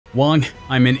Wong,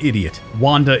 I'm an idiot.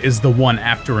 Wanda is the one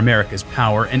after America's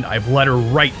power, and I've led her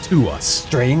right to us.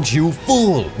 Strange, you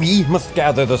fool! We must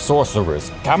gather the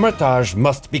sorcerers. Kamar-Taj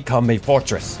must become a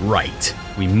fortress. Right.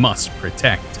 We must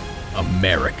protect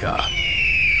America.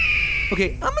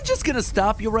 Okay, I'm just gonna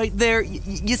stop you right there.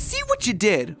 You see what you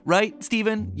did, right,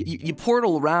 Steven? You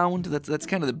portal around. That's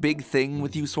kind of the big thing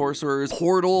with you sorcerers.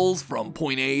 Portals from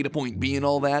point A to point B and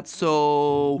all that.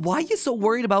 So why are you so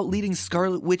worried about leading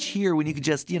Scarlet Witch here when you could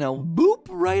just, boop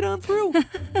right on through?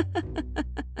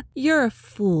 You're a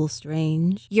fool,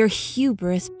 Strange. Your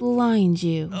hubris blinds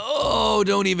you. Oh,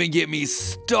 don't even get me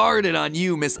started on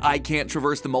you, Miss I Can't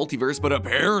Traverse the Multiverse, but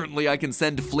apparently I can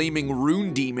send flaming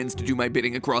rune demons to do my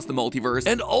bidding across the multiverse.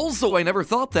 And also, I never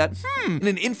thought that, in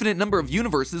an infinite number of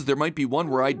universes, there might be one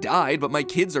where I died, but my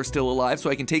kids are still alive, so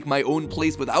I can take my own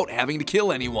place without having to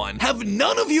kill anyone. Have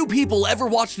none of you people ever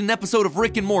watched an episode of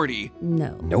Rick and Morty?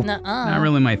 No. Nope. Not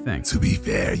really my thing. To be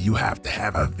fair, you have to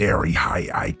have a very high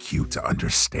IQ to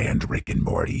understand Rick and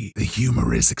Morty. The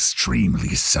humor is extremely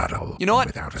subtle. You know what?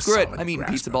 Without a Screw it. solid I mean,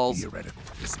 grasp pizza of balls. theoretical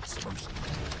physics first.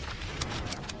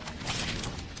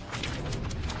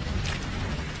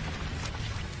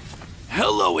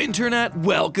 Hello, Internet!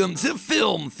 Welcome to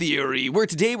Film Theory, where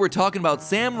today we're talking about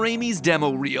Sam Raimi's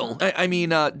demo reel. I mean,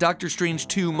 Doctor Strange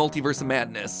 2 Multiverse of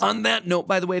Madness. On that note,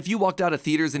 by the way, if you walked out of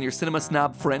theaters and your cinema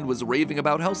snob friend was raving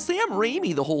about how Sam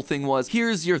Raimi the whole thing was,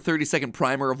 here's your 30-second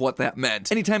primer of what that meant.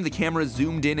 Anytime the camera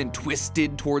zoomed in and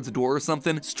twisted towards a door or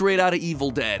something, straight out of Evil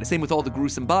Dead. Same with all the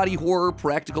gruesome body horror,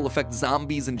 practical effect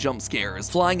zombies, and jump scares.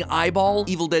 Flying eyeball,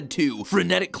 Evil Dead 2.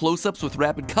 Frenetic close-ups with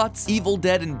rapid cuts, Evil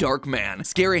Dead and Darkman.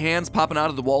 Scary hands popping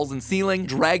out of the walls and ceiling,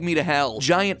 Drag Me to Hell.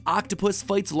 Giant octopus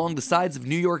fights along the sides of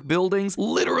New York buildings,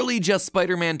 literally just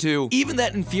Spider-Man 2. Even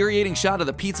that infuriating shot of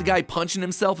the pizza guy punching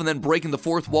himself and then breaking the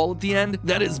fourth wall at the end,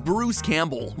 that is Bruce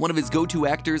Campbell, one of his go-to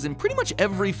actors in pretty much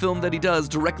every film that he does,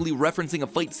 directly referencing a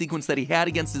fight sequence that he had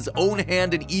against his own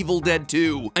hand in Evil Dead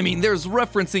 2. I mean, there's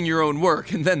referencing your own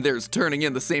work, and then there's turning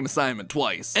in the same assignment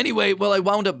twice. Anyway, well, I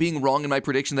wound up being wrong in my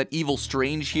prediction that Evil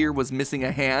Strange here was missing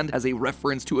a hand as a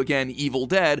reference to, again, Evil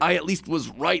Dead. I at least was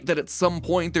right that at some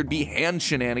point there'd be hand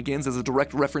shenanigans as a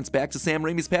direct reference back to Sam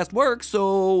Raimi's past work,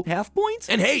 so half points?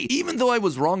 And hey, even though I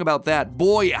was wrong about that,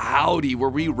 boy howdy were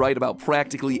we right about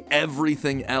practically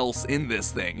everything else in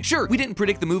this thing. Sure, we didn't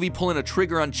predict the movie pulling a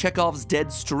trigger on Chekhov's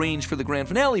Dead Strange for the grand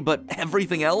finale, but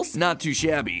everything else? Not too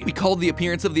shabby. We called the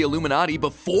appearance of the Illuminati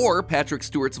before Patrick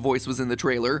Stewart's voice was in the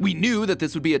trailer. We knew that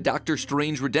this would be a Doctor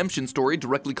Strange redemption story,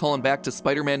 directly calling back to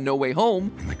Spider-Man No Way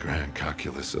Home. In the grand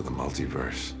calculus of the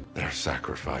multiverse, their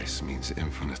sacrifice means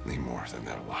infinitely more than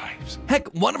their lives. Heck,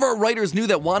 one of our writers knew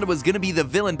that Wanda was gonna be the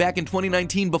villain back in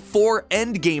 2019 before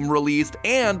Endgame released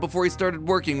and before he started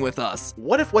working with us.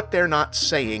 What if what they're not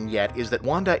saying yet is that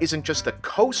Wanda isn't just the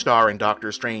co-star in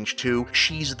Doctor Strange 2,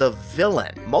 she's the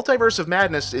villain? Multiverse of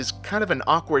Madness is kind of an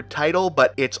awkward title,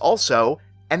 but it's also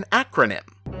an acronym.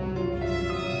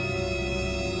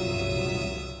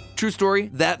 True story,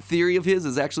 that theory of his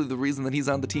is actually the reason that he's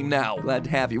on the team now. Glad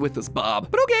to have you with us, Bob.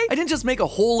 But okay, I didn't just make a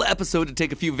whole episode to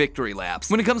take a few victory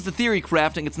laps. When it comes to theory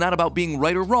crafting, it's not about being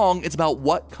right or wrong, it's about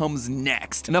what comes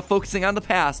next. Enough focusing on the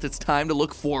past, it's time to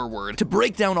look forward, to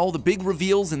break down all the big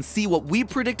reveals and see what we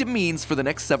predict it means for the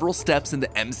next several steps in the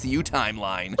MCU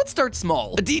timeline. Let's start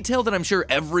small. A detail that I'm sure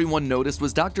everyone noticed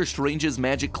was Doctor Strange's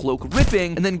magic cloak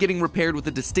ripping and then getting repaired with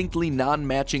a distinctly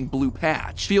non-matching blue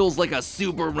patch. Feels like a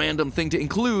super random thing to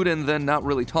include and then not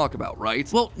really talk about,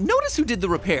 right? Well, notice who did the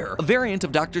repair. A variant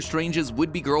of Doctor Strange's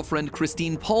would-be girlfriend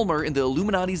Christine Palmer in the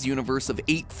Illuminati's universe of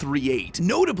 838.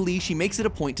 Notably, she makes it a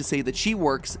point to say that she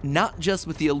works not just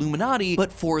with the Illuminati,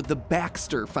 but for the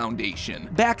Baxter Foundation.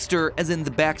 Baxter as in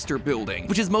the Baxter Building,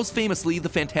 which is most famously the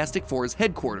Fantastic Four's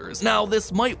headquarters. Now,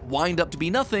 this might wind up to be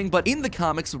nothing, but in the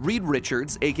comics, Reed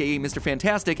Richards, aka Mr.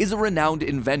 Fantastic, is a renowned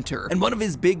inventor, and one of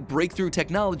his big breakthrough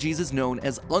technologies is known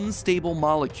as unstable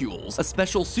molecules, a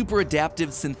special super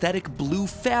adaptive synthetic blue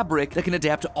fabric that can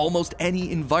adapt to almost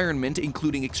any environment,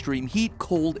 including extreme heat,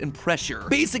 cold, and pressure.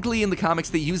 Basically, in the comics,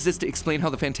 they use this to explain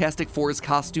how the Fantastic Four's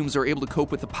costumes are able to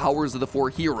cope with the powers of the four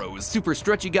heroes. Super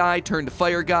stretchy guy, turn to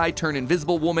fire guy, turn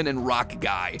invisible woman, and rock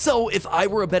guy. So, if I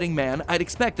were a betting man, I'd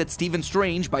expect that Stephen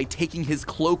Strange, by taking his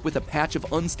cloak with a patch of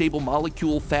unstable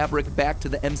molecule fabric back to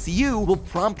the MCU, will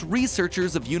prompt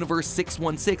researchers of Universe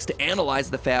 616 to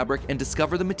analyze the fabric and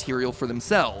discover the material for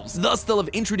themselves. Thus, they'll have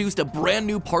introduced introduced a brand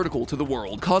new particle to the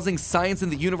world, causing science in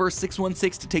the universe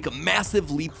 616 to take a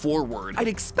massive leap forward. I'd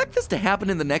expect this to happen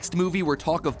in the next movie where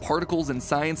talk of particles and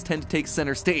science tend to take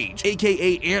center stage,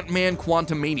 aka Ant-Man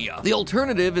Quantumania. The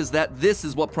alternative is that this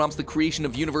is what prompts the creation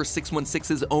of Universe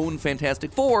 616's own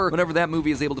Fantastic Four whenever that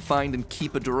movie is able to find and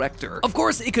keep a director. Of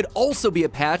course, it could also be a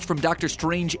patch from Doctor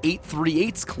Strange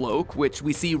 838's cloak, which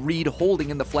we see Reed holding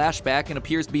in the flashback and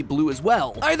appears to be blue as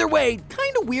well. Either way,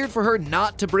 kinda weird for her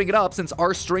not to bring it up since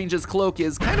our Strange's cloak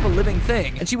is kind of a living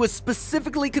thing, and she was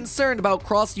specifically concerned about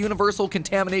cross-universal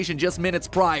contamination just minutes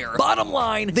prior. Bottom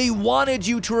line, they wanted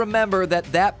you to remember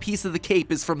that that piece of the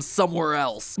cape is from somewhere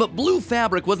else. But blue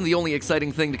fabric wasn't the only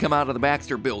exciting thing to come out of the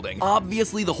Baxter building.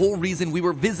 Obviously, the whole reason we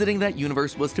were visiting that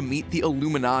universe was to meet the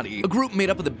Illuminati, a group made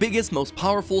up of the biggest, most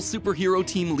powerful superhero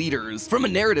team leaders. From a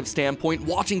narrative standpoint,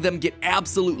 watching them get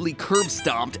absolutely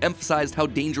curb-stomped emphasized how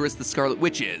dangerous the Scarlet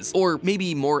Witch is. Or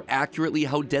maybe more accurately,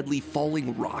 how deadly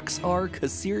falling rocks are,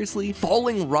 cause seriously,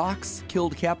 falling rocks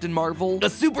killed Captain Marvel? A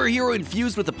superhero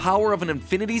infused with the power of an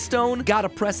Infinity Stone? Gotta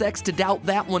press X to doubt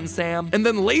that one, Sam. And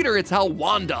then later, it's how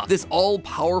Wanda, this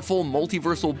all-powerful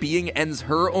multiversal being, ends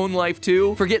her own life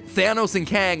too. Forget Thanos and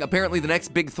Kang, apparently the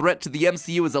next big threat to the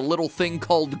MCU is a little thing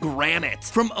called granite.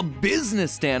 From a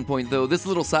business standpoint though, this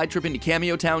little side trip into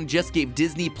Cameo Town just gave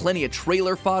Disney plenty of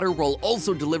trailer fodder while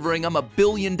also delivering them a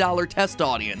billion-dollar test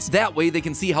audience. That way they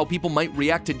can see how people might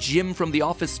react to Jim from The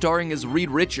Office starring as Reed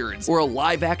Richards, or a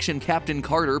live-action Captain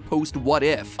Carter post What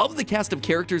If. Of the cast of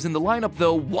characters in the lineup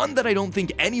though, one that I don't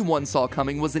think anyone saw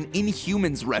coming was an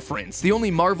Inhumans reference, the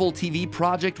only Marvel TV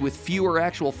project with fewer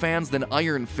actual fans than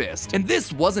Iron Fist. And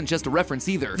this wasn't just a reference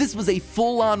either, this was a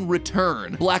full-on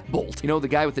return. Black Bolt, you know, the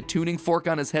guy with the tuning fork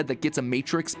on his head that gets a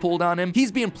matrix pulled on him,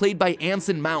 he's being played by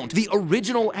Anson Mount, the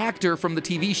original actor from the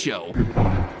TV show.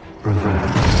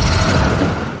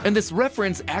 And this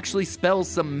reference actually spells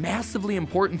some massively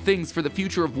important things for the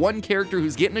future of one character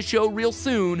who's getting a show real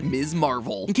soon, Ms.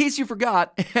 Marvel. In case you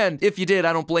forgot, and if you did,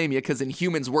 I don't blame you, cause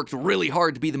Inhumans worked really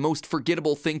hard to be the most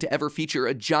forgettable thing to ever feature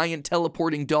a giant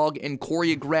teleporting dog and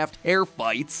choreographed hair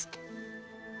fights.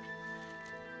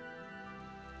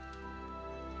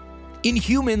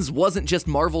 Inhumans wasn't just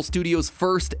Marvel Studios'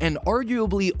 first and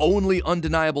arguably only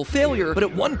undeniable failure, but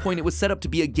at one point it was set up to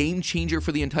be a game changer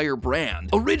for the entire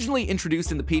brand. Originally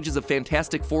introduced in the pages of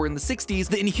Fantastic Four in the 60s,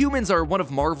 the Inhumans are one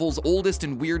of Marvel's oldest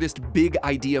and weirdest big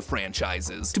idea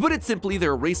franchises. To put it simply,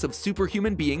 they're a race of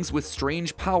superhuman beings with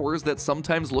strange powers that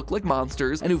sometimes look like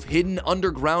monsters and who've hidden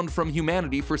underground from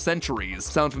humanity for centuries.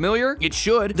 Sound familiar? It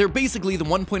should. They're basically the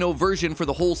 1.0 version for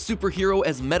the whole superhero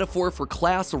as metaphor for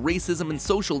class, racism, and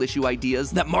social issue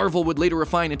ideas that Marvel would later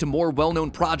refine into more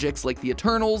well-known projects like the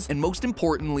Eternals, and most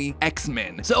importantly,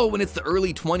 X-Men. So when it's the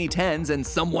early 2010s and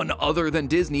someone other than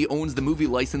Disney owns the movie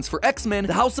license for X-Men,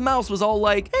 the House of Mouse was all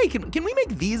like, hey, can we make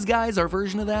these guys our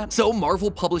version of that? So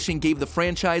Marvel Publishing gave the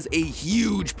franchise a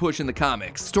huge push in the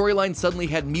comics. Storylines suddenly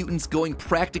had mutants going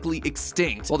practically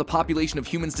extinct, while the population of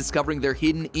humans discovering their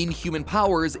hidden inhuman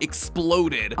powers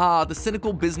exploded. Ah, the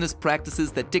cynical business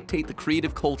practices that dictate the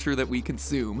creative culture that we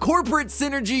consume. Corporate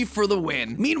synergy for the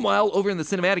win. Meanwhile, over in the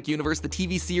cinematic universe, the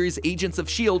TV series Agents of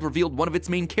S.H.I.E.L.D. revealed one of its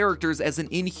main characters as an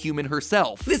Inhuman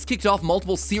herself. This kicked off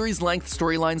multiple series-length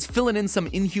storylines, filling in some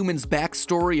Inhumans'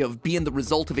 backstory of being the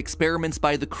result of experiments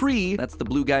by the Kree, that's the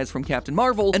blue guys from Captain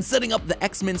Marvel, and setting up the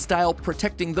X-Men style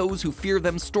protecting those who fear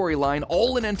them storyline,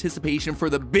 all in anticipation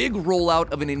for the big rollout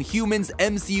of an Inhumans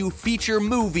MCU feature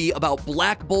movie about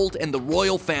Black Bolt and the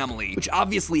royal family, which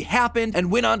obviously happened and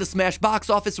went on to smash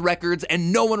box office records,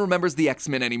 and no one remembers the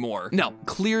X-Men anymore. No,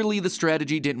 clearly the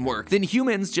strategy didn't work. The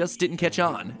Inhumans just didn't catch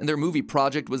on, and their movie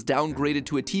project was downgraded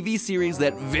to a TV series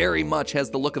that very much has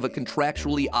the look of a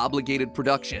contractually obligated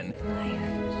production.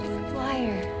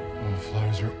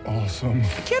 Flyers are awesome.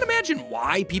 I can't imagine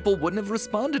why people wouldn't have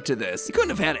responded to this. It couldn't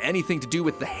have had anything to do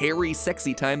with the hairy,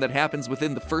 sexy time that happens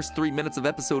within the first 3 minutes of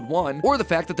episode 1, or the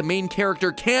fact that the main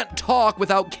character can't talk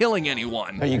without killing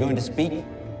anyone. Are you going to speak?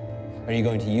 Are you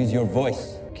going to use your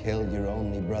voice? Kill your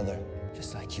only brother,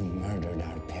 just like you murdered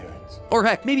our parents. Or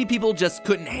heck, maybe people just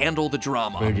couldn't handle the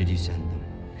drama. Where did you send them?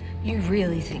 You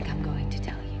really think I'm going to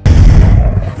tell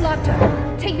you?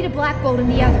 Lockjaw, take me to Black Bolt and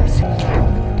the others.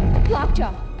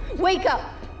 Lockjaw, wake up!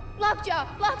 Lockjaw!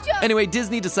 Anyway,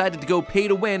 Disney decided to go pay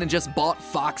to win and just bought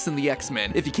Fox and the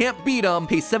X-Men. If you can't beat them,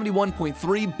 pay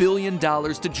 $71.3 billion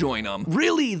to join them.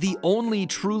 Really, the only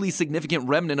truly significant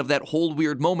remnant of that whole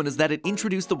weird moment is that it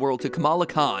introduced the world to Kamala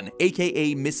Khan,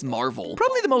 aka Miss Marvel.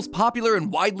 Probably the most popular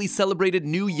and widely celebrated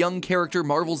new young character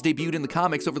Marvel's debuted in the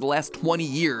comics over the last 20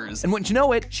 years. And wouldn't you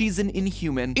know it, she's an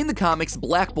Inhuman. In the comics,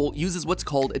 Black Bolt uses what's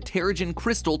called a Terrigen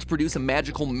crystal to produce a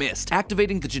magical mist,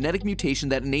 activating the genetic mutation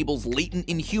that enables latent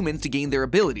Inhumans to gain their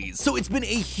abilities. So it's been a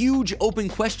huge open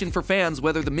question for fans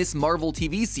whether the Miss Marvel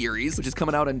TV series, which is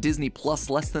coming out on Disney Plus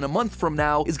less than a month from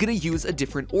now, is gonna use a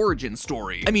different origin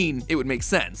story. I mean, it would make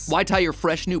sense. Why tie your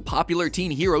fresh new popular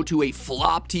teen hero to a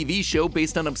flop TV show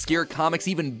based on obscure comics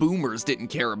even boomers didn't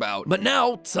care about? But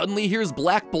now, suddenly here's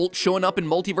Black Bolt showing up in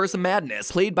Multiverse of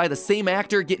Madness, played by the same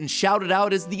actor getting shouted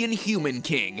out as the Inhuman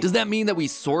King. Does that mean that we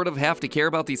sort of have to care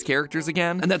about these characters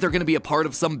again? And that they're gonna be a part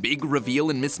of some big reveal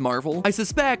in Miss Marvel? I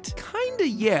suspect, kinda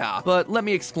yeah, but let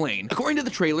me explain. According to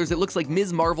the trailers, it looks like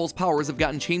Ms. Marvel's powers have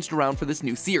gotten changed around for this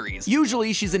new series.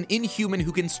 Usually, she's an Inhuman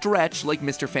who can stretch like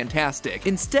Mr. Fantastic.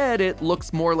 Instead, it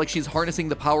looks more like she's harnessing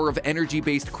the power of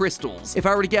energy-based crystals. If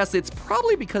I were to guess, it's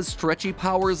probably because stretchy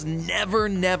powers never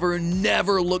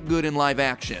look good in live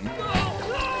action,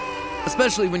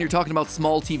 especially when you're talking about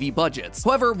small TV budgets.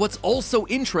 However, what's also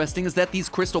interesting is that these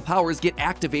crystal powers get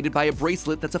activated by a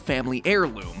bracelet that's a family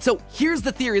heirloom. So here's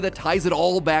the theory that ties it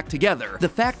all back together. The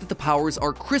fact that the powers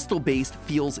are crystal-based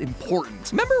feels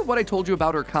important. Remember what I told you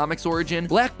about her comics origin?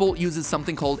 Black Bolt uses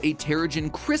something called a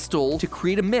Terrigen crystal to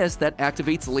create a mist that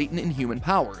activates latent Inhuman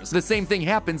powers. The same thing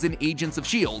happens in Agents of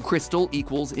S.H.I.E.L.D. Crystal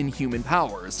equals Inhuman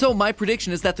powers. So my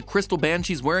prediction is that the crystal band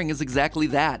she's wearing is exactly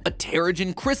that. A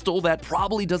Terrigen crystal that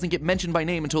probably doesn't get mentioned by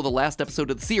name until the last episode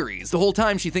of the series. The whole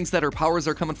time she thinks that her powers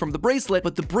are coming from the bracelet,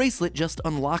 but the bracelet just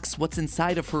unlocks what's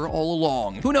inside of her all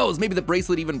along. Who knows, maybe the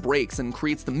bracelet even breaks and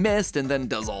creates the mist and then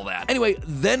does all that. Anyway,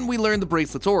 then we learn the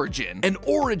bracelet's origin. An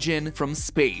origin from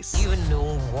space. You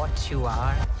know what you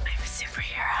are? I'm a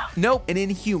superhero. Nope, an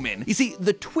Inhuman. You see,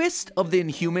 the twist of the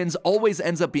Inhumans always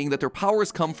ends up being that their powers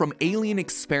come from alien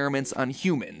experiments on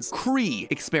humans. Kree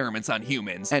experiments on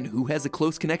humans. And who has a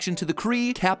close connection to the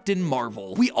Kree? Captain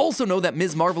Marvel. We also know that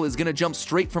Ms. Marvel is gonna jump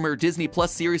straight from her Disney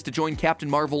Plus series to join Captain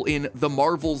Marvel in The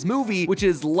Marvels movie, which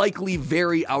is likely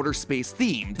very outer space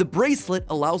themed. The bracelet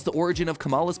allows the origin of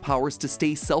Kamala's powers to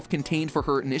stay self-contained for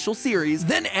her initial series,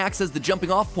 then acts as the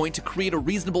jumping off point to create a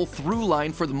reasonable through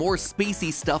line for the more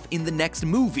spacey stuff in the next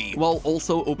movie, while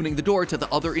also opening the door to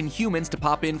the other Inhumans to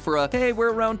pop in for a, hey,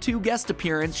 we're around 2 guest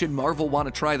appearance, should Marvel want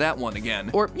to try that one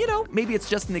again? Or, you know, maybe it's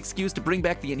just an excuse to bring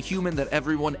back the Inhuman that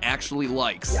everyone actually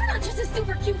likes. You're not just a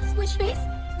super cute squish face.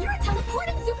 You're a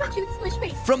teleporting super cute squish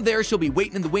face. From there, she'll be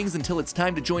waiting in the wings until it's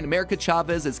time to join America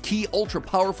Chavez as key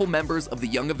ultra-powerful members of the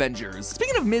Young Avengers.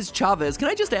 Speaking of Ms. Chavez, can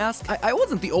I just ask, I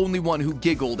wasn't the only one who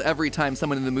giggled every time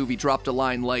someone in the movie dropped a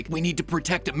line like, we need to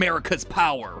protect America's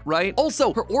power, right?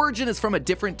 Also, her origin is from a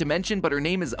different dimension, but her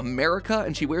name is America,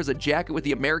 and she wears a jacket with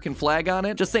the American flag on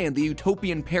it. Just saying, the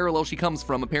utopian parallel she comes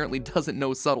from apparently doesn't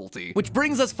know subtlety. Which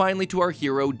brings us finally to our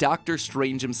hero, Doctor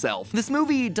Strange himself. This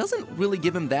movie doesn't really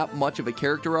give him that much of a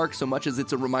character arc so much as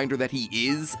it's a reminder that he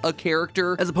is a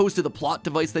character, as opposed to the plot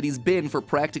device that he's been for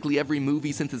practically every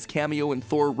movie since his cameo in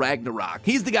Thor Ragnarok.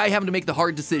 He's the guy having to make the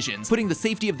hard decisions, putting the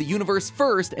safety of the universe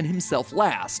first and himself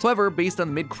last. However, based on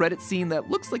the mid-credit scene, that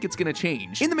looks like it's gonna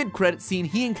change. In the mid-credit scene,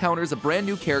 he encounters a brand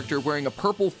new character wearing a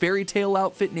purple fairy tale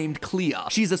outfit named Clea.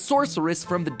 She's a sorceress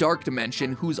from the Dark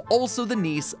Dimension who's also the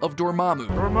niece of Dormammu.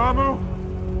 Dormammu?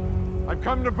 I've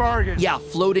come to bargain. Yeah,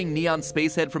 floating neon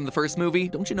spacehead from the first movie.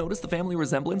 Don't you notice the family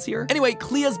resemblance here? Anyway,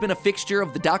 Clea's been a fixture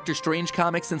of the Doctor Strange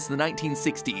comics since the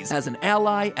 1960s. As an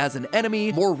ally, as an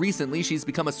enemy, more recently she's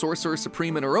become a sorcerer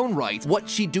supreme in her own right.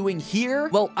 What's she doing here?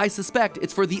 Well, I suspect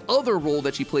it's for the other role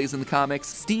that she plays in the comics,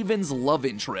 Stephen's love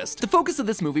interest. The focus of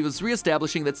this movie was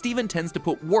reestablishing that Stephen tends to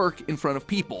put work in front of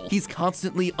people. He's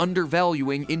constantly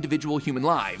undervaluing individual human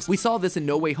lives. We saw this in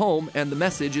No Way Home, and the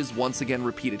message is once again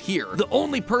repeated here. The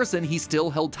only person he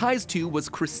still held ties to was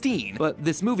Christine, but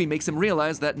this movie makes him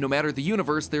realize that no matter the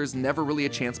universe, there's never really a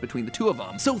chance between the two of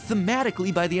them. So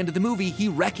thematically, by the end of the movie, he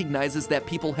recognizes that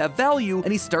people have value,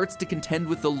 and he starts to contend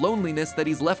with the loneliness that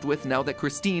he's left with now that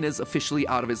Christine is officially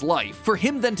out of his life. For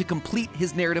him then to complete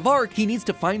his narrative arc, he needs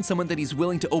to find someone that he's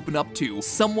willing to open up to,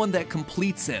 someone that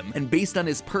completes him, and based on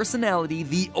his personality,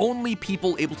 the only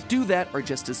people able to do that are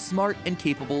just as smart and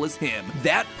capable as him.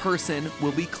 That person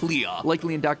will be Clea,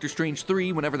 likely in Doctor Strange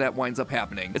 3, whenever that winds winds up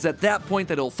happening. It's at that point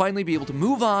that he'll finally be able to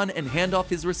move on and hand off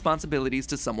his responsibilities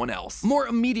to someone else. More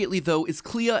immediately, though, is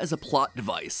Clea as a plot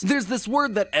device. There's this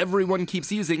word that everyone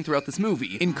keeps using throughout this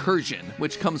movie, incursion,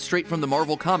 which comes straight from the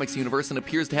Marvel Comics universe and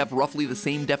appears to have roughly the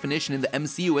same definition in the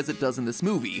MCU as it does in this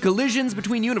movie. Collisions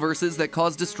between universes that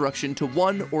cause destruction to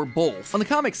one or both. On the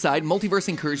comics side, multiverse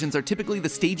incursions are typically the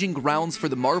staging grounds for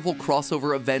the Marvel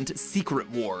crossover event Secret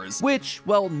Wars, which,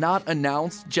 well, not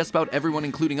announced, just about everyone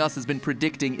including us has been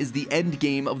predicting is the end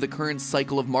game of the current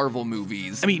cycle of Marvel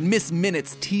movies. I mean, Miss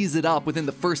Minutes teased it up within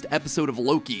the first episode of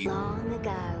Loki. Long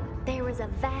ago, there was a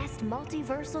vast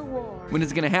multiversal war. When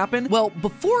is it gonna happen? Well,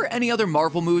 before any other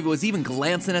Marvel movie was even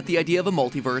glancing at the idea of a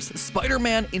multiverse,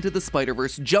 Spider-Man Into the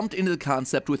Spider-Verse jumped into the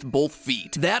concept with both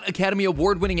feet. That Academy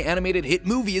Award-winning animated hit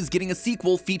movie is getting a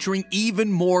sequel featuring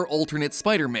even more alternate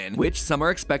Spider-Man, which some are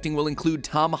expecting will include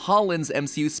Tom Holland's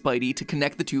MCU Spidey to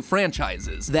connect the two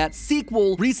franchises. That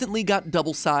sequel recently got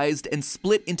double-sized and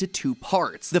split into two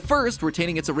parts. The first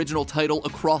retaining its original title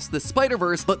Across the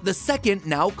Spider-Verse, but the second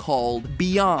now called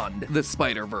Beyond the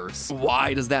Spider-Verse.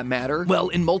 Why does that matter? Well,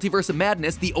 in Multiverse of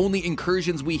Madness, the only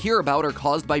incursions we hear about are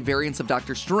caused by variants of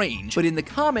Doctor Strange, but in the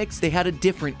comics, they had a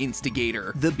different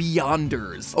instigator, the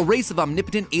Beyonders, a race of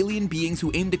omnipotent alien beings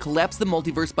who aim to collapse the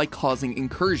multiverse by causing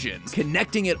incursions,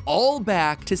 connecting it all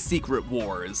back to Secret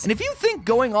Wars. And if you think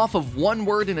going off of one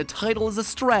word in a title is a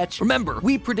stretch, remember,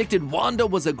 we predicted Wanda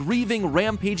was a grieving,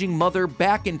 rampaging mother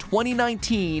back in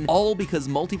 2019, all because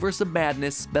Multiverse of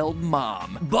Madness spelled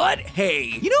mom. But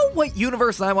hey, you know what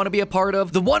universe I want to be a part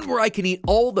of? The one where I can eat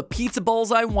all the pizza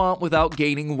balls I want without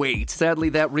gaining weight. Sadly,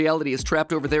 that reality is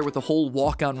trapped over there with the whole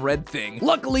walk on red thing.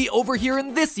 Luckily, over here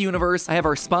in this universe, I have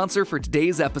our sponsor for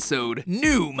today's episode,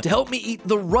 Noom, to help me eat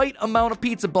the right amount of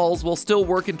pizza balls while still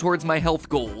working towards my health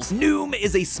goals. Noom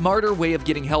is a smarter way of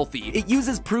getting healthy. It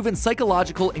uses proven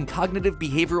psychological and cognitive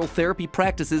behavioral therapy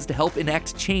practices to help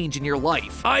enact change in your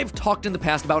life. I've talked in the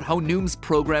past about how Noom's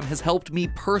program has helped me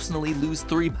personally lose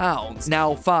 3 pounds.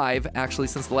 Now 5, actually,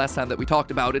 since the last time that we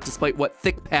talked about it, despite what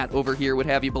Thick Pat over here would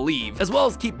have you believe, as well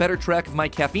as keep better track of my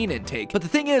caffeine intake. But the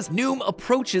thing is, Noom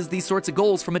approaches these sorts of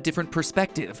goals from a different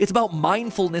perspective. It's about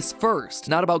mindfulness first,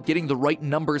 not about getting the right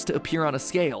numbers to appear on a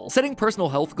scale. Setting personal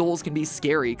health goals can be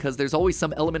scary because there's always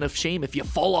some element of shame if you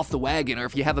fall off the wagon or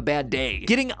if you have a bad day.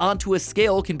 Getting onto a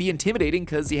scale can be intimidating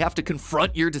because you have to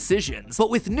confront your decisions. But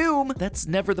with Noom, that's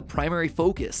never the primary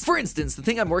focus. For instance, the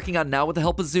thing I'm working on now with the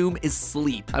help of Zoom is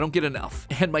sleep. I don't get enough,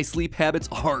 and my sleep habits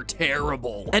are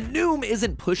terrible. And Noom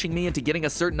isn't pushing me into getting a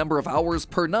certain number of hours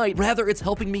per night, rather it's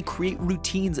helping me create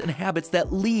routines and habits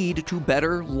that lead to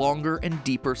better, longer, and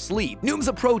deeper sleep. Noom's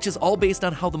approach is all based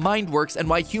on how the mind works and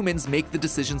why humans make the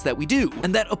decisions that we do.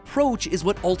 And that approach is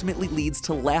what ultimately leads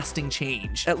to lasting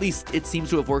change. At least it seems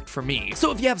to have worked for me.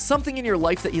 So if you have something in your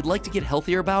life that you'd like to get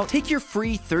healthier about, take your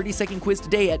free 30-second quiz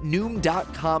today at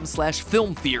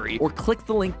noom.com/filmtheory or click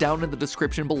the link down in the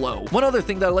description below. One other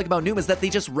thing that I like about Noom is that they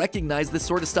just recognize this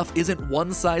sort of stuff isn't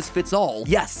one size fits all.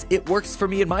 Yes, it works for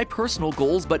me and my personal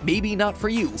goals, but maybe not for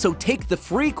you. So take the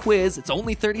free quiz, it's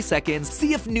only 30 seconds,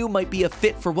 see if Noom might be a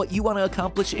fit for what you want to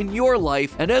accomplish in your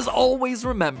life, and as always,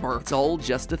 remember, it's all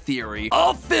just a theory.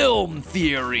 A film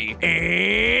theory.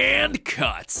 And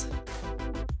cut.